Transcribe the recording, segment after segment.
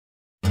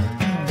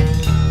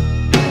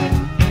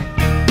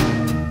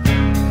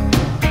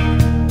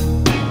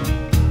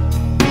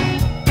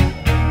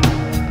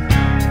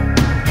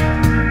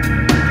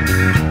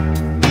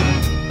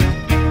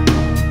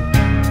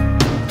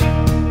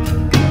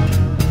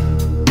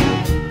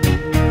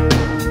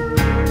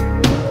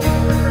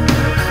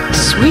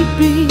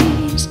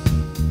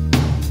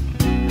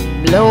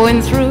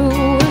blowing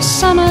through a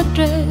summer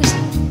dress,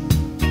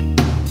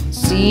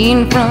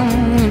 seen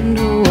from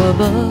window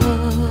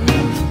above,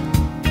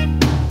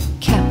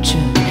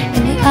 captured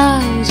in the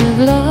eyes of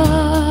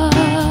love.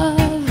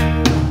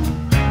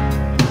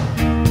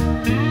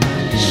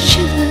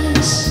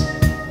 Shivers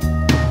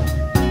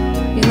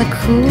in the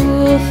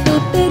cool,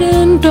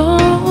 forbidden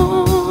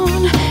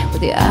dawn, where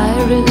the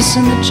iris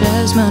and the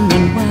jasmine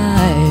run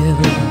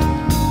wild.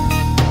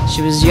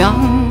 She was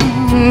young,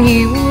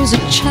 he was a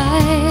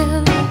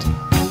child,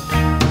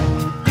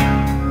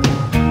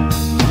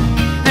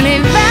 and he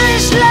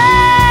vanished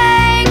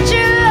like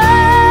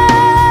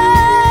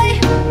July.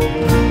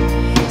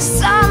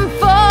 Some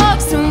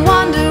folks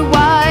wonder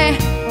why,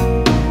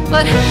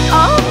 but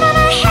all that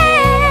I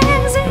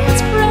has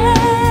its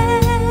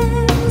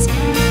friends.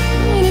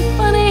 Ain't it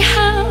funny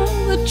how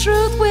the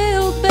truth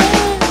will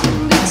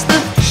bend? It's the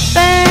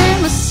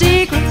family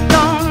secret,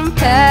 don't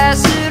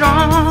pass it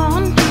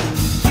on.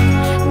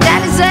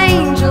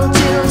 Angel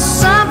till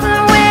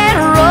something went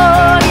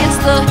wrong. It's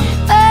the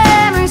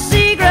family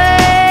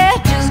secret,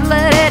 just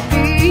let it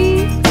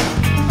be.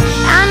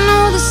 I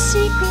know the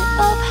secret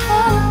of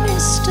her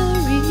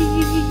mystery.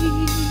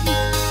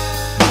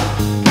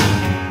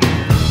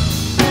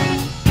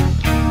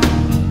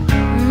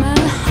 My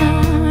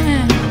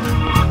heart.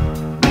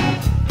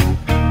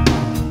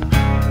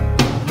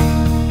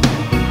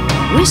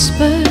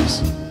 Whispers,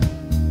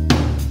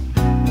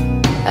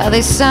 how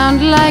they sound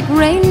like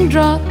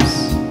raindrops.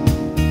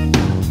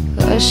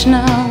 Hush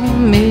now,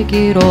 make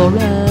it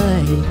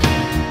alright.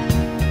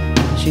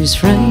 She's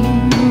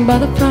framed by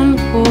the front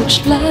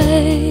porch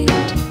light.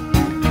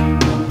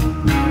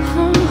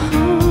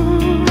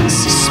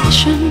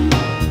 Suspicion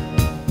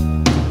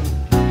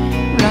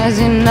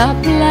rising up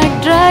like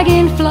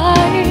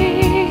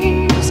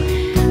dragonflies.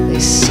 They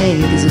say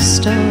there's a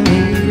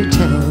story to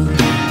tell,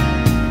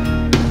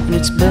 and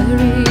it's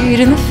buried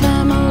in the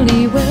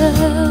family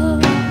well.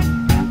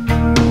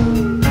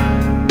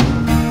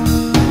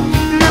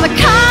 Now the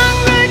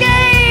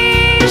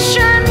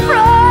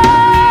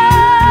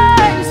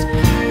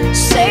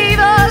save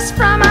us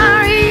from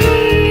our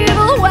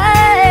evil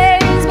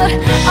ways, but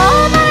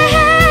all that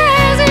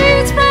has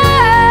its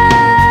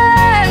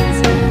price.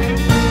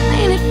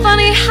 Ain't it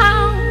funny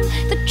how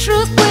the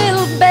truth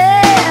will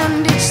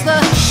bend? It's the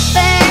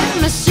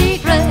family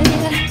secret.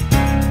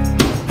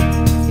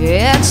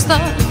 Yeah, it's the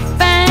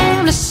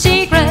family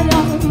secret.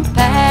 Don't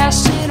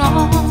pass it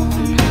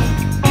on.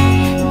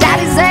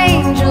 Daddy's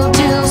angel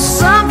till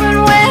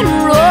something went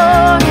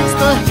wrong. It's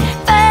the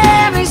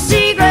family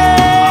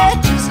secret.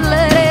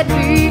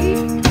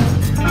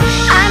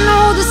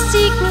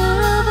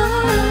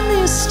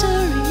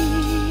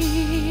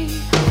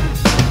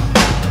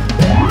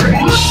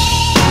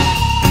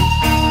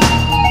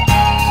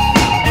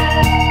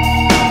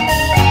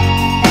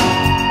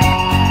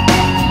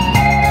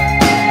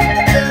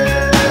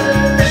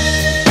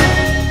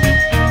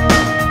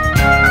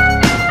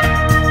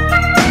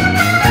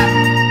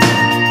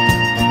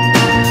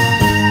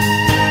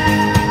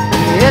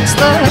 It's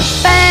the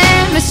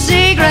family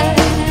secret.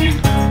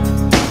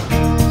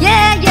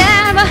 Yeah,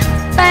 yeah, the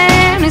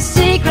family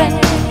secret.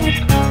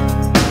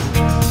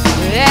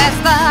 It's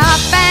the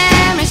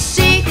family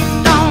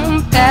secret,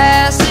 don't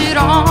pass it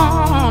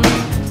on.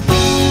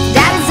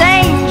 Daddy's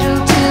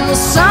angel till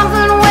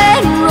something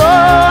went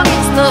wrong.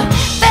 It's the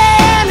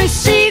family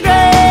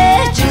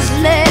secret, just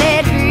let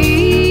it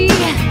be.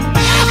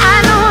 I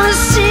know the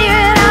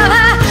secret of a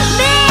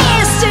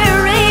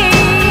mystery.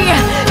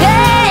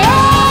 Yeah,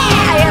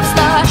 yeah, it's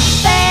the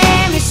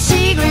family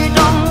secret,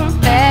 don't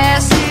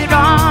pass it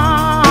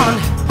on.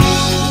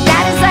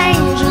 Daddy's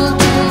angel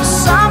till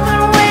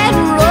something went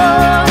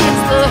wrong.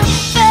 It's the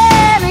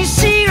family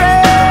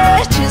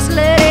secret, just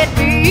let it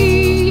be.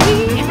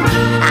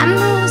 I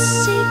know the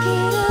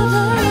secret of a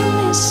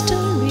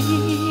mystery.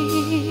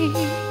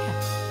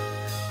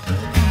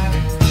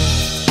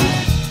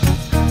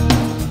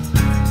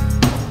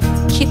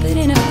 Keep it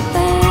in a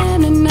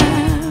family now.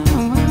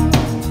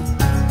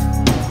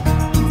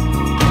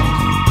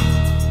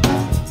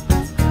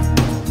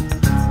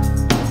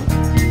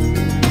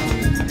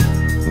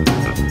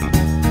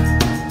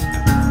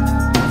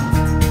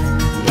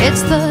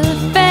 It's the